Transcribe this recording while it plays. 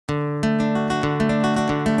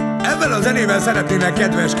Ezzel a zenével szeretnének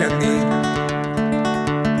kedveskedni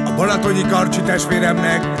a balatonyi Karcsi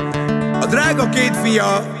testvéremnek, a drága két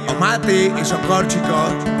fia, a Máté és a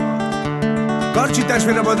Karcsika. Karcsi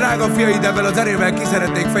testvérem, a drága fiaid, ebben a zenével ki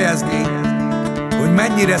szeretnék fejezni, hogy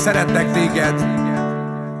mennyire szeretnek téged.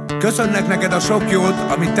 Köszönnek neked a sok jót,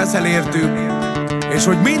 amit teszel értük, és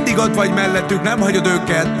hogy mindig ott vagy mellettük, nem hagyod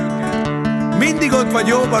őket. Mindig ott vagy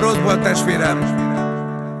jóban, rosszban, testvérem.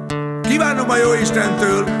 Kívánom a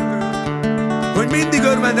Jóistentől, hogy mindig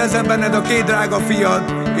örvendezzen benned a két drága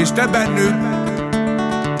fiad, és te bennük.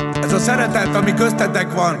 Ez a szeretet, ami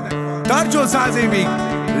köztetek van, tartson 100 évig,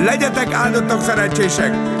 legyetek áldottak,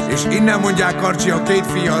 szerencsések. És innen mondják Karcsi a két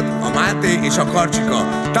fiad, a Máté és a Karcsika.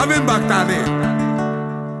 Tavin baktáné!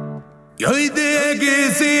 Jaj, de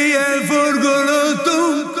egész éjjel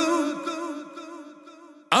forgolottunk,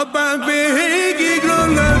 apánk végig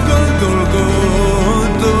rólad gondolkodott.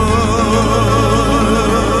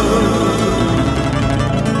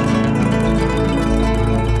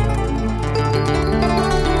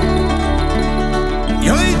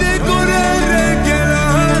 Jaj, de korán reggel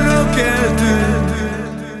arra keltünk,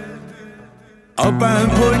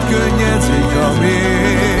 apánk, hogy könnyezik a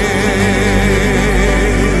mér.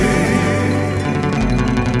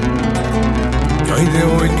 Jaj, de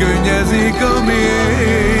hogy könnyezik a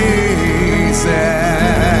mészer.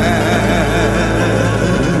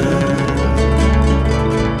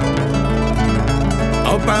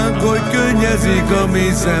 Apánk, hogy könnyezik a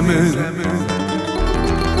mi szemünk,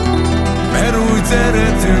 mert úgy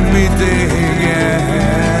szeretünk mi téged.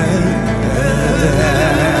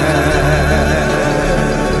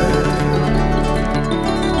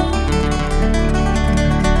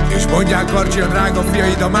 És mondják Karcsi a drága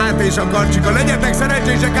fiaid, a Máté és a Karcsika, legyetek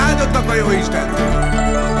szerencsések, áldottak a Jóistentől.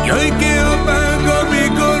 Jöjj ki, apánk,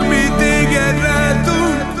 amikor mi téged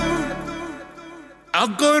látunk,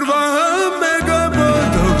 akkor van meg a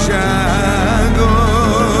boldogságon.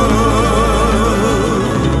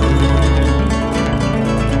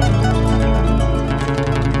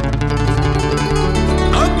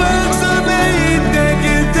 Apánk szemeid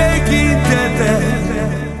tekinteted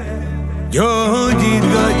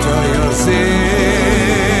gyógyítgatja a szél.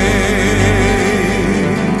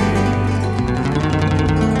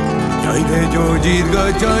 Jaj, de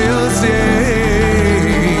gyógyítgatja a szívünk.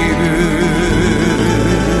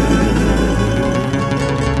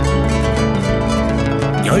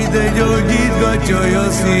 Jaj, de gyógyítgatja a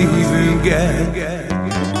szívünket.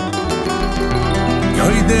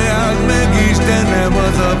 Jaj, de áld meg Istenem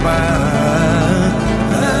az apánkat.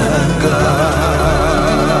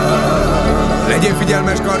 Legyél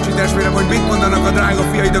figyelmes, Karcsi testvérem, hogy mit mondanak a drága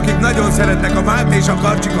fiaid, akik nagyon szeretnek, a Máté és a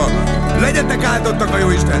Karcsika. Legyetek áldottak a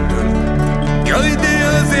Jóistentől. Jaj, de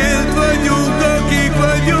azért vagyunk, akik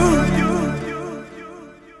vagyunk,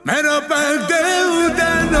 mert apánk, te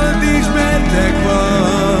utánad ismertek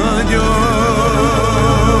vagyok.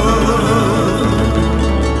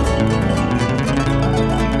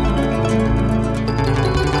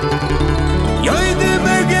 Jaj, de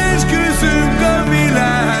megesküszünk a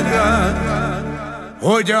világra,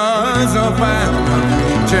 hogy az apánknak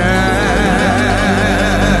nincsen.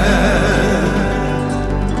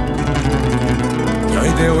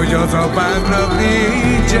 Jaj, de hogy az apánknak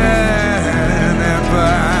nincsen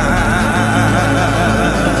pár.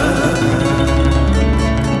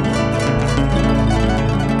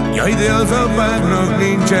 Jaj, de az apánknak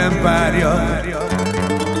nincsen párja,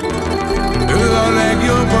 ő a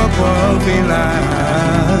legjobb apa a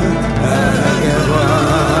világon.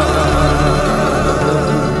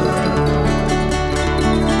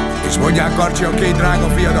 És mondják Karcsi a két drága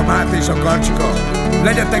fiad, a Máté és a Karcsika,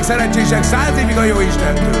 legyetek szerencsések 100 évig a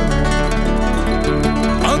Jóistentől.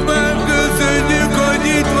 Apám, köszönjük, hogy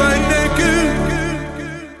itt vagy nekünk,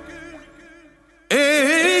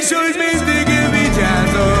 és hogy mindig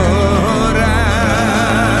vigyázol ránk.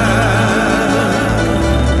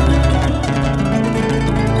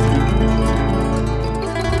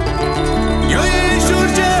 Jaj, és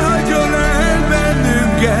úgy se hagyol el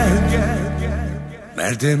bennünket,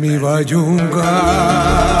 mert mi vagyunk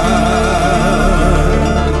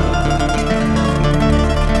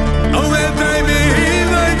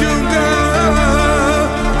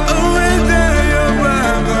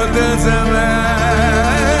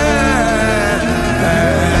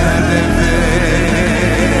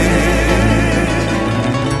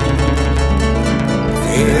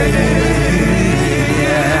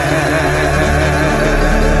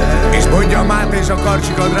és mondja a Máté és a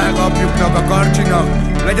Karcsika drága apjuknak, a Karcsinak,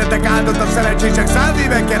 legyetek áldottak, szerencsések 100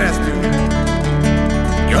 éven keresztül.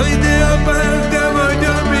 Jaj, de apánk, te vagy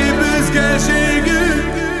a mi büszkeségünk,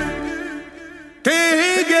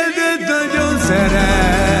 tégedet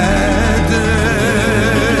szerető.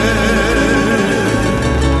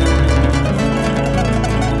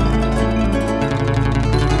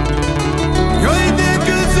 Jaj, de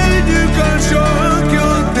köszönjük a sok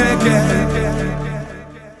jót neked,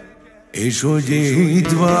 és hogy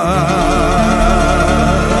itt van.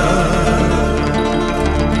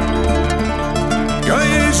 Jaj,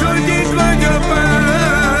 és hogy itt vagy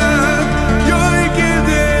apám, jaj,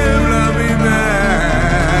 kérdél, ami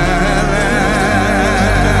mellett.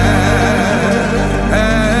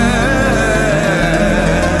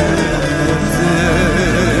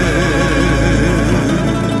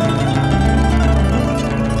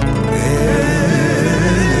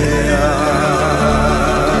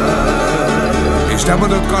 És te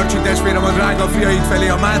mondod, Karcsi testvérem, a drága fiait felé,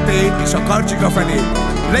 a Máté és a Karcsika felé: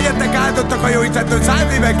 legyetek áldottak a jó Istettől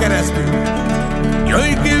 100 éven keresztül.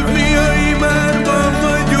 Jaj, ki fiai, már ma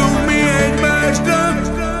vagyunk mi egymásnak.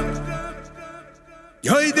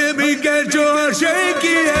 Jaj, de minket soha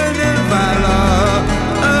senki el nem vállal.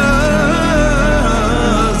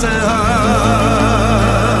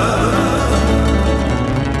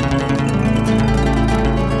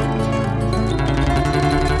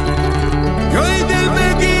 Jaj, de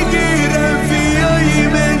megígérem,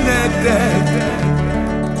 fiaim, nektek,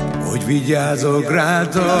 hogy vigyázok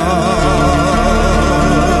rátok.